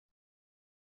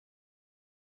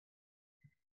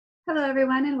Hello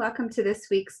everyone and welcome to this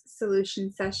week's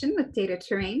solution session with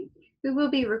DataTerrain. We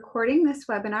will be recording this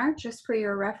webinar just for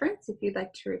your reference if you'd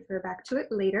like to refer back to it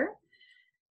later.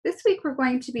 This week we're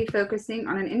going to be focusing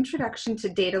on an introduction to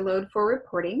data load for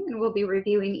reporting, and we'll be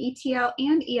reviewing ETL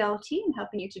and ELT and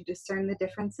helping you to discern the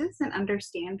differences and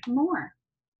understand more.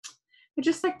 I'd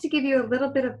just like to give you a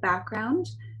little bit of background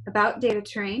about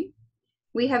DataTerrain.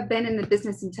 We have been in the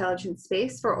business intelligence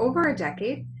space for over a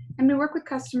decade, and we work with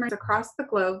customers across the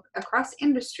globe, across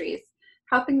industries,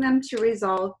 helping them to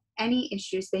resolve any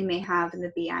issues they may have in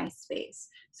the BI space.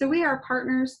 So we are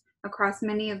partners across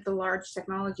many of the large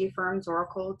technology firms,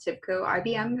 Oracle, TIBCO,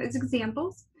 IBM as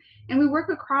examples, and we work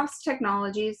across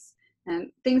technologies and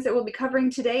things that we'll be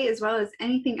covering today, as well as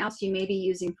anything else you may be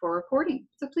using for reporting.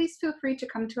 So please feel free to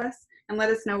come to us and let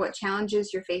us know what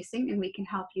challenges you're facing, and we can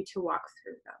help you to walk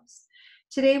through those.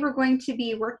 Today we're going to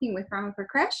be working with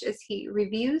Ramaprakash as he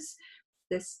reviews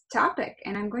this topic,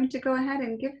 and I'm going to go ahead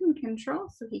and give him control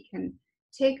so he can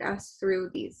take us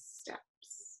through these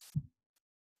steps.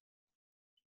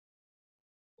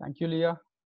 Thank you, Leah.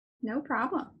 No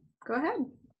problem. Go ahead.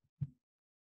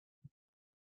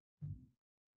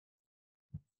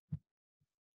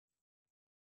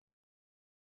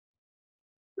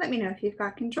 Let me know if you've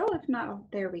got control. If not, oh,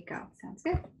 there we go. Sounds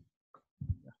good.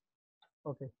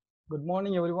 Okay. Good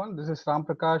morning, everyone. This is Ram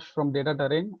Prakash from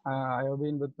DataTerrain. I have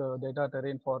been with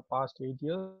DataTerrain for past 8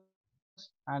 years,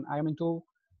 and I am into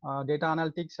data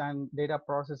analytics and data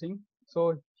processing.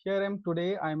 So here I am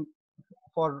today. I'm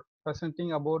for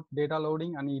presenting about data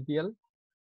loading and ETL.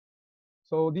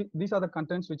 So these are the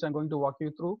contents which I'm going to walk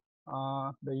you through: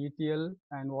 the ETL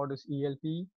and what is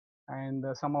ELT, and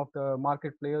some of the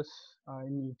market players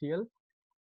in ETL,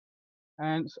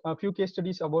 and a few case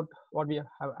studies about what we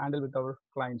have handled with our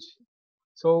clients.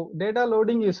 So data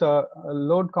loading is a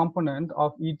load component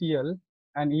of ETL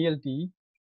and ELT,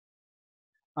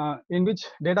 in which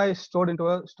data is stored into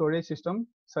a storage system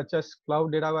such as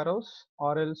cloud data warehouse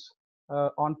or else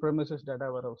on-premises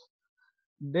data warehouse.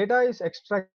 Data is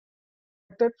extracted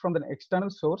from the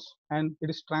external source and it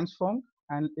is transformed,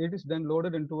 and it is then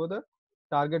loaded into the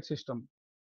target system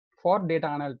for data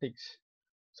analytics.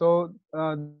 So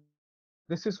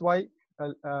this is why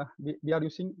we are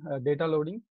using data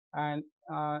loading, and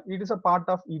it is a part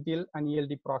of ETL and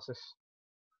ELT process.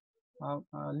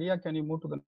 Leah, can you move to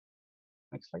the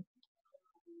next slide?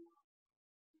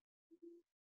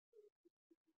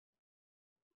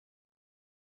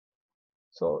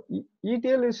 So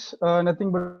ETL is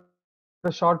nothing but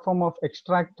a short form of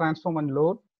extract, transform, and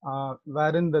load,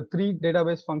 wherein the three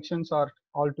database functions are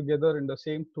all together in the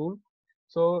same tool.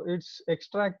 So it's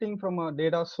extracting from a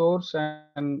data source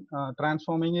and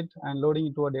transforming it and loading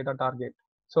it to a data target.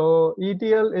 So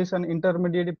ETL is an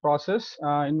intermediate process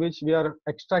in which we are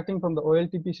extracting from the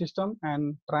OLTP system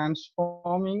and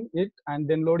transforming it and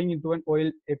then loading into an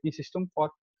OLAP system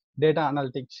for data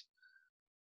analytics.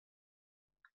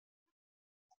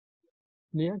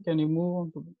 Leah, can you move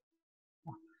on to?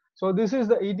 So this is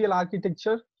the ETL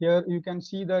architecture. Here you can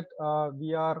see that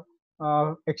we are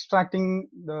extracting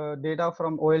the data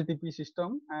from OLTP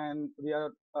system, and we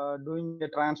are doing a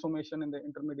transformation in the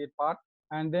intermediate part,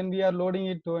 and then we are loading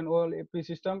it to an OLAP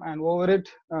system, and over it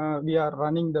we are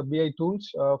running the BI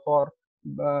tools for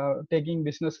taking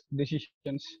business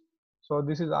decisions. So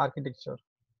this is the architecture.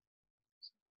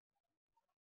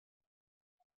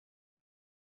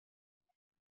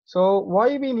 So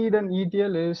why we need an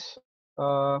ETL is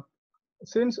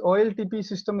since OLTP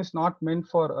system is not meant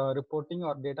for reporting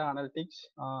or data analytics.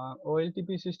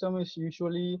 OLTP system is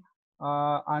usually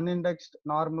unindexed,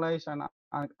 normalized, and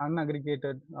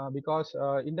unaggregated because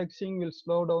indexing will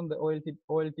slow down the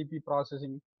OLTP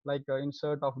processing, like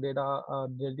insert of data,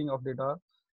 deleting of data.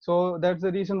 So that's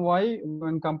the reason why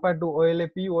when compared to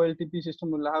OLAP, OLTP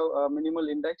system will have a minimal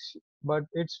index, but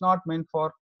it's not meant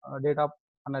for data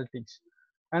analytics.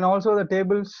 And also the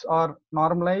tables are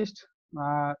normalized.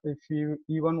 If you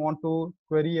even want to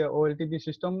query a OLTP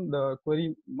system, the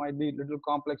query might be a little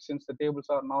complex since the tables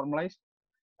are normalized.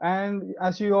 And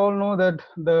as you all know that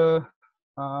the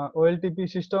OLTP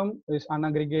system is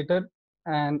unaggregated,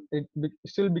 and it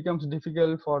still becomes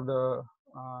difficult for the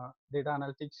data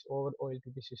analytics over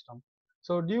OLTP system.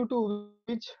 So due to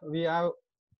which we have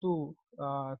to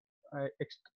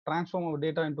transform our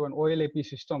data into an OLAP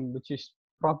system, which is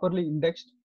properly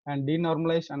indexed and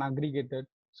denormalized and aggregated,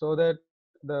 so that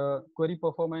the query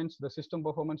performance, the system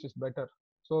performance is better.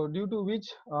 So due to which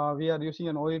we are using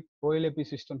an OLAP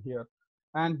system here.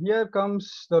 And here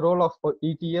comes the role of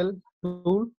ETL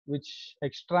tool, which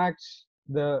extracts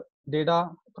the data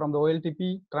from the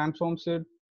OLTP, transforms it,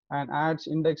 and adds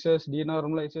indexes,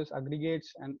 denormalizes,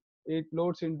 aggregates, and it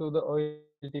loads into the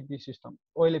OLAP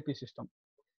system.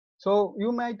 So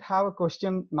you might have a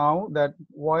question now that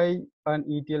why an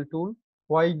ETL tool?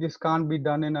 Why this can't be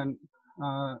done in an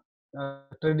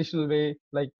traditional way?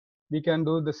 Like we can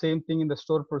do the same thing in the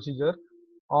store procedure,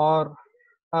 or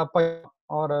a Python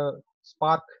or a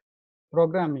Spark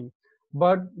programming.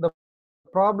 But the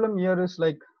problem here is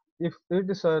like if it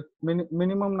is a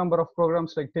minimum number of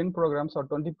programs like 10 programs or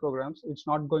 20 programs, it's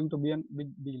not going to be a big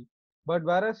deal. But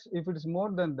whereas if it is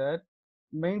more than that,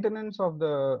 maintenance of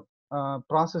the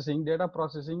data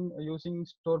processing using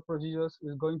store procedures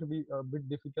is going to be a bit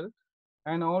difficult.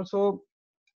 And also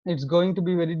it's going to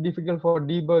be very difficult for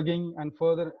debugging and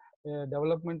further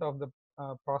development of the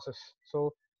process.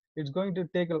 So it's going to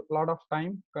take a lot of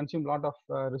time, consume a lot of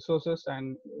resources,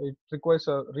 and it requires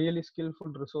a really skillful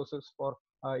resources for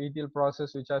ETL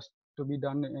process, which has to be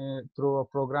done through a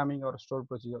programming or a stored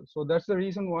procedure. So that's the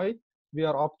reason why we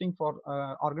are opting for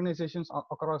organizations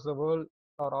across the world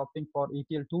are opting for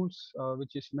ETL tools,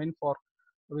 which is meant for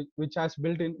which has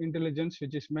built-in intelligence,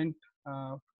 which is meant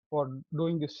for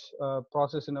doing this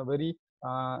process in a very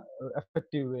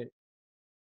effective way.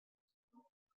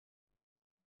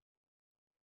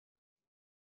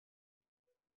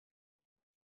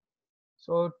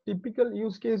 So typical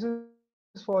use cases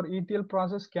for ETL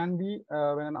process can be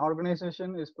when an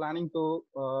organization is planning to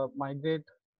migrate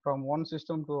from one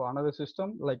system to another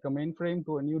system, like a mainframe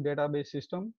to a new database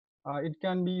system. It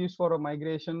can be used for a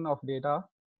migration of data.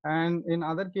 And in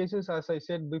other cases, as I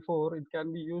said before, it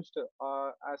can be used to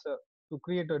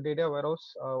create a data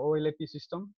warehouse OLAP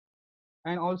system.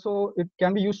 And also it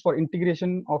can be used for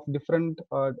integration of different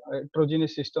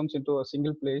heterogeneous systems into a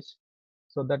single place.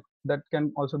 So that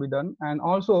can also be done. And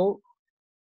also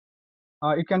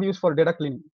it can be used for data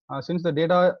cleaning, since the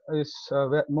data is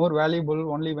more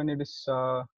valuable only when it is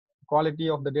quality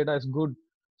of the data is good.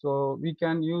 So we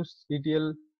can use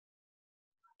ETL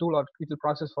tool or ETL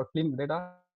process for cleaning the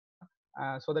data,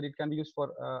 so that it can be used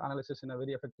for analysis in a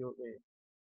very effective way.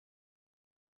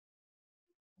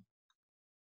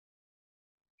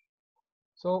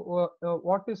 So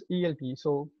what is ELT?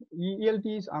 So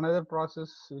ELT is another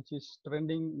process which is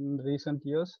trending in recent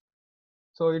years.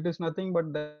 So it is nothing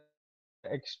but the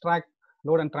extract,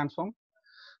 load, and transform.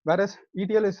 Whereas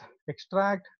ETL is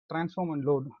extract, transform, and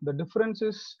load. The difference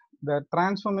is the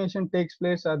transformation takes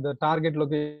place at the target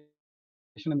location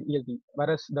in ELT,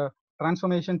 whereas the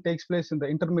transformation takes place in the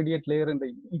intermediate layer in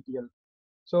the ETL.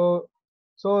 So,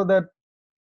 so the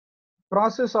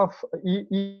process of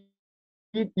ELT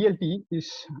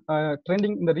is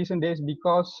trending in the recent days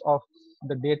because of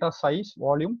the data size,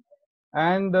 volume,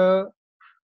 and uh,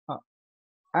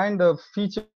 the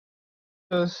features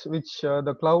which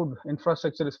the cloud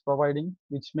infrastructure is providing,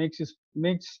 which makes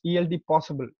ELT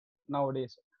possible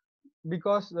nowadays.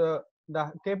 Because the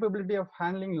capability of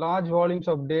handling large volumes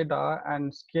of data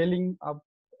and scaling up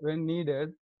when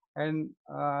needed, and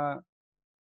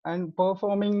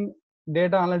performing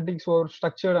data analytics for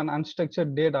structured and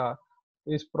unstructured data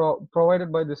is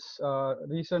provided by this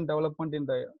recent development in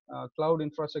the cloud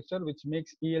infrastructure, which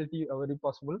makes ELT very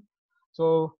possible.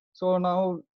 So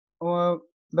now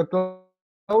the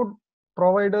cloud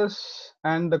providers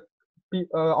and the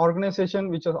organization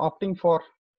which are opting for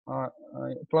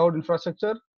cloud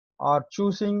infrastructure are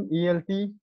choosing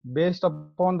ELT based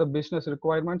upon the business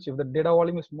requirements. If the data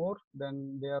volume is more,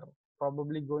 then they are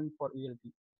probably going for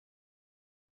ELT.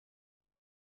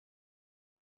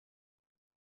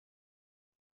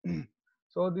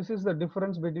 So this is the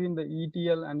difference between the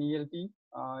ETL and ELT.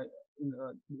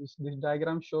 This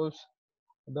diagram shows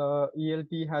the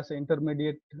ELT has an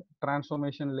intermediate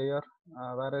transformation layer,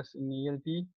 whereas in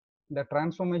ELT, the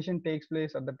transformation takes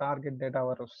place at the target data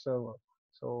warehouse server.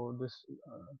 So this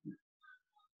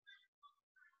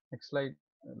next slide.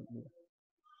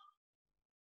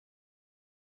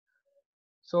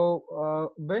 So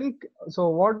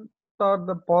what are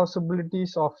the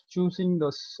possibilities of choosing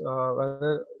this,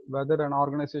 whether an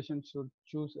organization should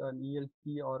choose an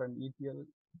ELT or an ETL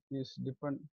is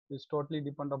totally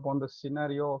depend upon the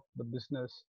scenario of the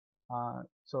business.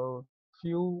 So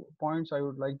few points I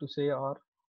would like to say are,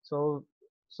 so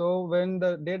when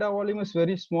the data volume is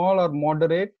very small or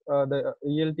moderate, the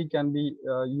ELT can be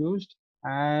used,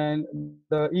 and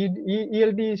the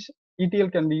ETL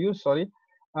can be used, sorry.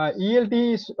 ELT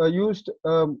is used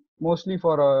mostly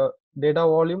for data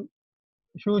volume,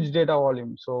 huge data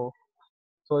volume. So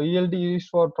ELT is used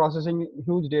for processing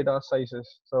huge data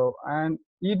sizes. So, and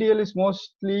ETL is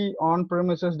mostly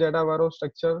on-premises data warehouse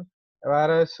structure,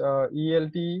 whereas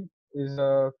ELT is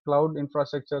a cloud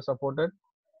infrastructure supported,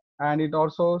 and it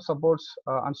also supports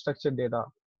unstructured data.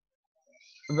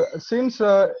 Since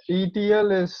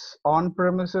ETL is on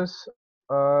premises,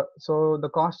 so the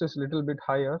cost is little bit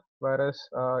higher, whereas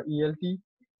ELT,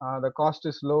 the cost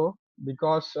is low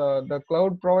because the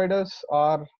cloud providers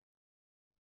are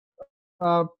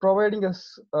providing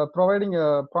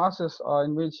a process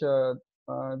in which they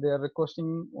are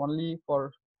requesting only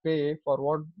for pay for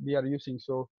what we are using.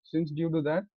 So since due to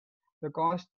that, the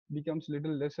cost becomes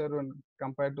little lesser when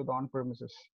compared to the on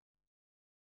premises.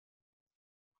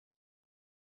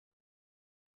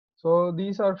 So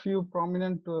these are few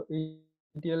prominent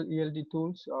ETL ELT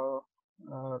tools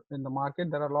in the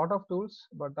market. There are a lot of tools,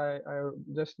 but I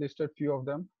just listed few of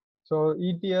them. So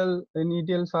ETL in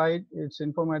ETL side, it's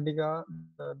Informatica,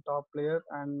 the top player,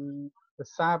 and the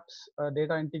SAP's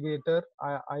data integrator,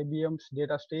 IBM's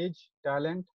data stage,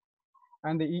 Talent,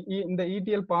 and in the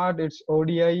ETL part, it's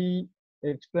ODI,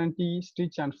 Xplenty,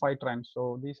 Stitch, and Fivetran.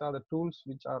 So these are the tools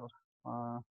which are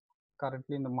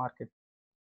currently in the market.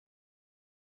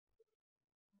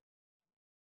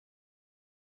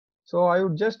 So I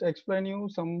would just explain you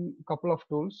some couple of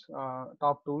tools,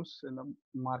 top tools in the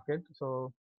market.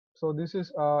 So this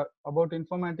is about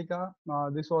Informatica.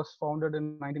 This was founded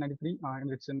in 1993,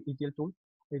 and it's an ETL tool.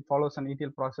 It follows an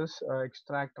ETL process: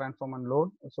 extract, transform, and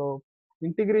load. So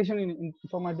integration in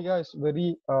Informatica is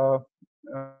very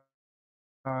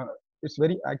it's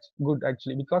very good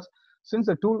actually, because since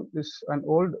the tool is an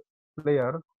old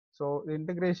player, so the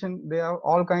integration, they have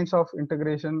all kinds of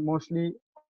integration, mostly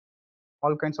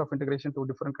all kinds of integration to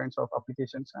different kinds of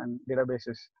applications and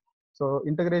databases. So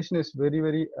integration is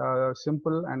very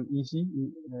simple and easy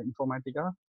in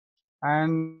Informatica,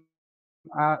 and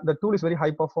the tool is very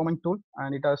high performing tool,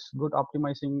 and it has good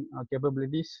optimizing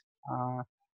capabilities,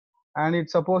 and it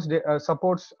supports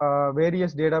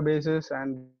various databases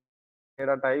and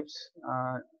data types,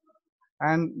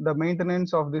 and the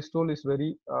maintenance of this tool is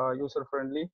very user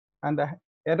friendly, and the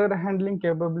error handling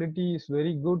capability is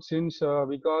very good, since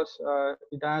because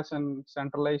it has an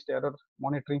centralized error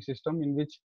monitoring system in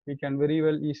which we can very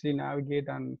well easily navigate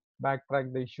and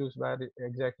backtrack the issues where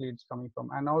exactly it's coming from.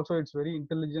 And also it's very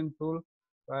intelligent tool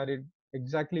where it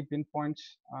exactly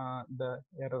pinpoints the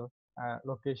error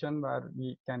location where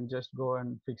we can just go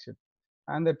and fix it.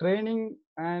 And the training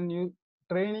and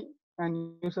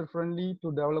user friendly to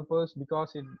developers,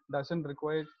 because it doesn't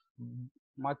require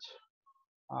much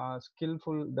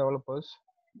skillful developers.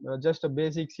 Just a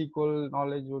basic SQL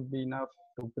knowledge would be enough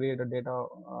to create a data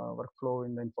workflow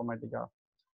in the Informatica.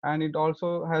 And it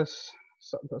also has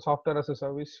software as a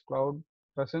service cloud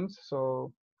presence,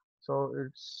 so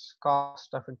it's cost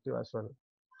effective as well.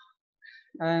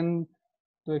 And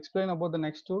to explain about the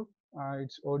next tool,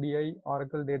 it's ODI,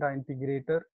 Oracle Data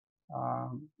Integrator.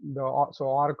 So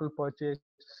Oracle purchased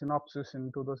Synopsys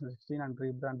in 2016 and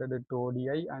rebranded it to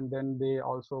ODI, and then they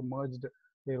also merged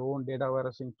their own data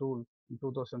warehousing tool in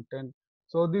 2010.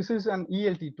 So this is an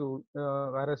ELT tool,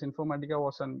 whereas Informatica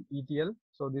was an ETL.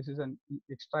 So this is an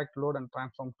extract, load, and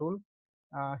transform tool.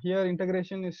 Here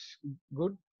integration is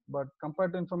good, but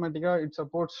compared to Informatica, it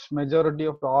supports majority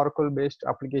of the Oracle-based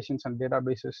applications and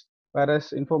databases,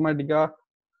 whereas Informatica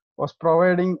was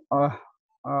providing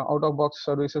out-of-box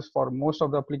services for most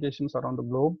of the applications around the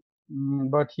globe.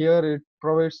 But here it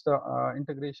provides the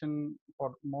integration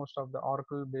for most of the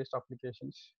Oracle-based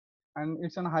applications. And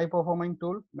it's a high-performing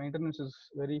tool. Maintenance is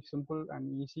very simple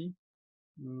and easy.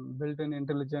 Built-in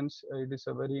intelligence, it is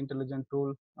a very intelligent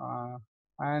tool.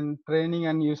 And training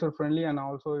and user-friendly, and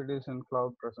also it is in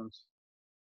cloud presence.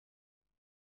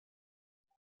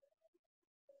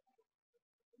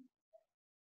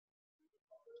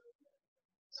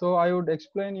 So I would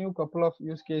explain you a couple of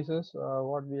use cases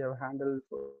what we have handled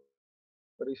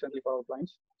recently for our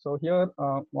clients. So here,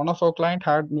 one of our client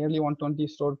had nearly 120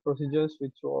 stored procedures,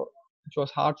 which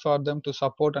was hard for them to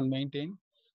support and maintain.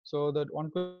 So that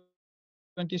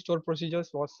 120 stored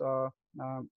procedures uh,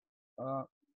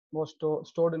 was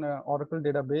stored in an Oracle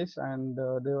database, and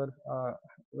they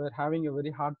were having a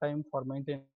very hard time for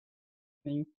maintaining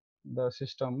the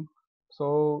system.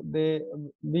 So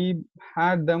we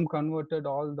had them converted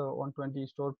all the 120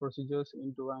 stored procedures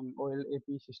into an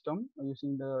OLAP system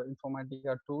using the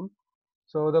Informatica tool.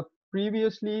 So the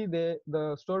previously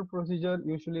the stored procedure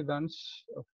usually runs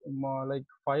more like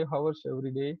 5 hours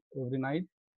every day, every night,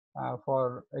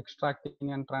 for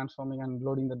extracting and transforming and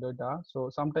loading the data. So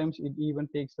sometimes it even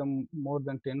takes them more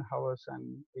than 10 hours,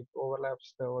 and it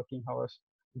overlaps the working hours,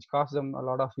 which caused them a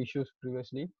lot of issues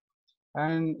previously.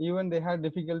 And even they had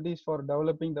difficulties for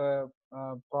developing the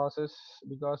process,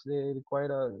 because they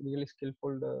required a really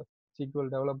skillful SQL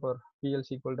developer, PL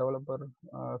SQL developer,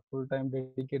 full-time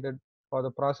dedicated for the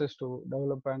process to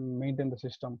develop and maintain the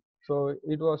system. So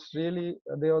it was really,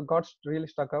 got really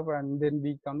stuck up, and then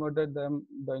we converted them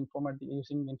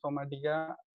using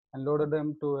Informatica and loaded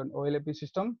them to an OLAP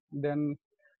system. Then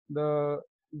the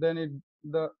then it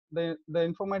the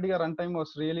Informatica runtime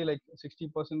was really like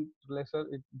 60% lesser.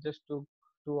 It just took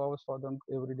 2 hours for them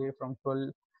every day from 12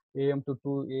 a.m. to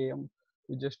 2 a.m.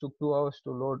 It just took 2 hours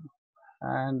to load,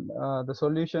 and the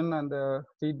solution and the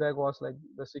feedback was like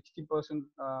the 60%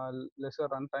 lesser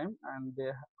runtime, and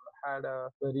they had a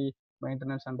very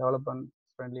maintenance and development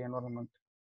friendly environment.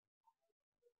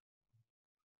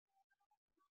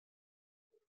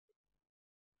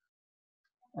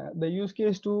 The use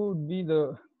case to be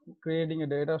the creating a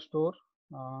data store.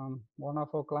 One of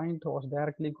our client was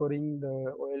directly querying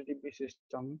the OLTP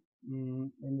system,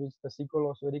 in which the SQL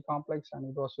was very complex and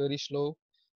it was very slow.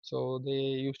 So they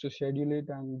used to schedule it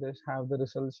and just have the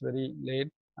results very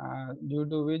late, due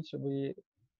to which we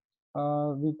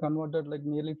converted like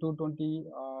nearly 220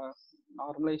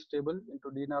 normalized table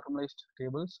into denormalized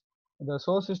tables. The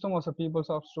source system was a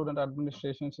PeopleSoft student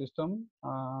administration system.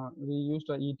 We used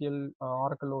a ETL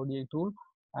Oracle ODI tool,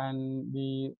 and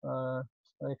we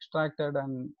extracted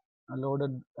and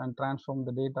loaded and transformed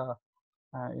the data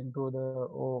into the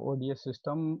ODS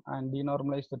system and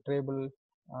denormalized the table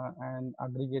and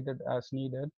aggregated as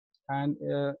needed. And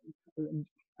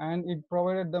it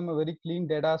provided them a very clean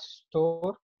data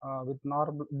store with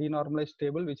denormalized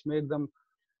table, which made them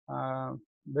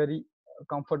very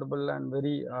comfortable and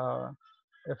very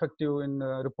effective in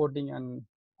reporting and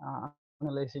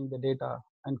analyzing the data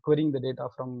and querying the data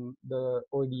from the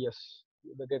ODS,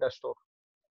 the data store.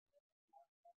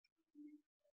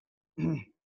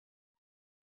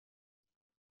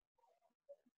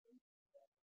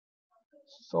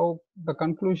 So the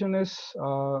conclusion is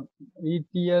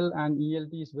ETL and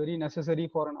ELT is very necessary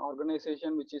for an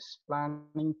organization which is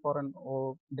planning for an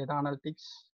data analytics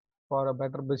for a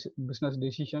better business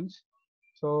decisions.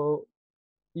 So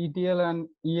ETL and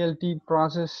ELT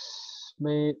process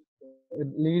may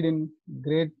lead in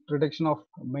great reduction of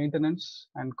maintenance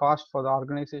and cost for the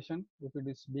organization if it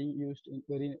is being used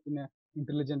in an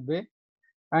intelligent way.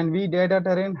 And we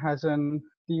DataTerrain has a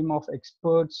team of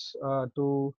experts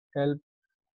to help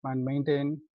and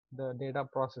maintain the data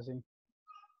processing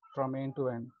from end to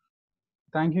end.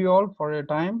 Thank you all for your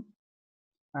time.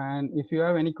 And if you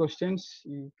have any questions,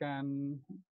 you can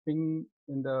ping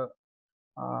in the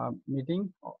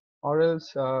meeting, or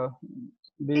else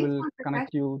we will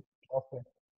connect you offline.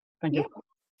 Thank you.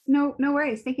 No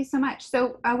worries. Thank you so much.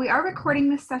 So we are recording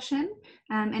this session,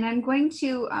 and I'm going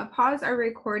to pause our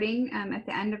recording at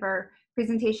the end of our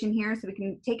presentation here so we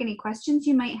can take any questions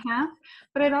you might have.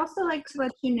 But I'd also like to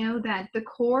let you know that the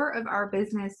core of our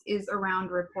business is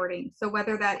around reporting. So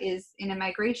whether that is in a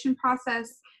migration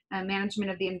process,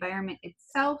 management of the environment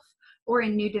itself, or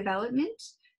in new development,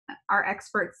 our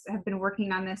experts have been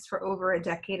working on this for over a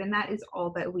decade, and that is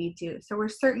all that we do. So we're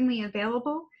certainly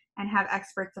available and have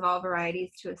experts of all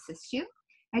varieties to assist you.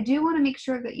 I do want to make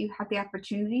sure that you have the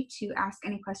opportunity to ask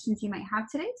any questions you might have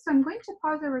today. So I'm going to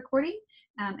pause the recording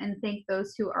and thank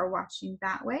those who are watching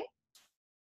that way.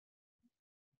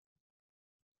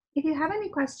 If you have any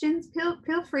questions,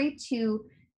 feel free to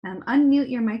unmute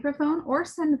your microphone or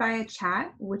send via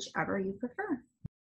chat, whichever you prefer.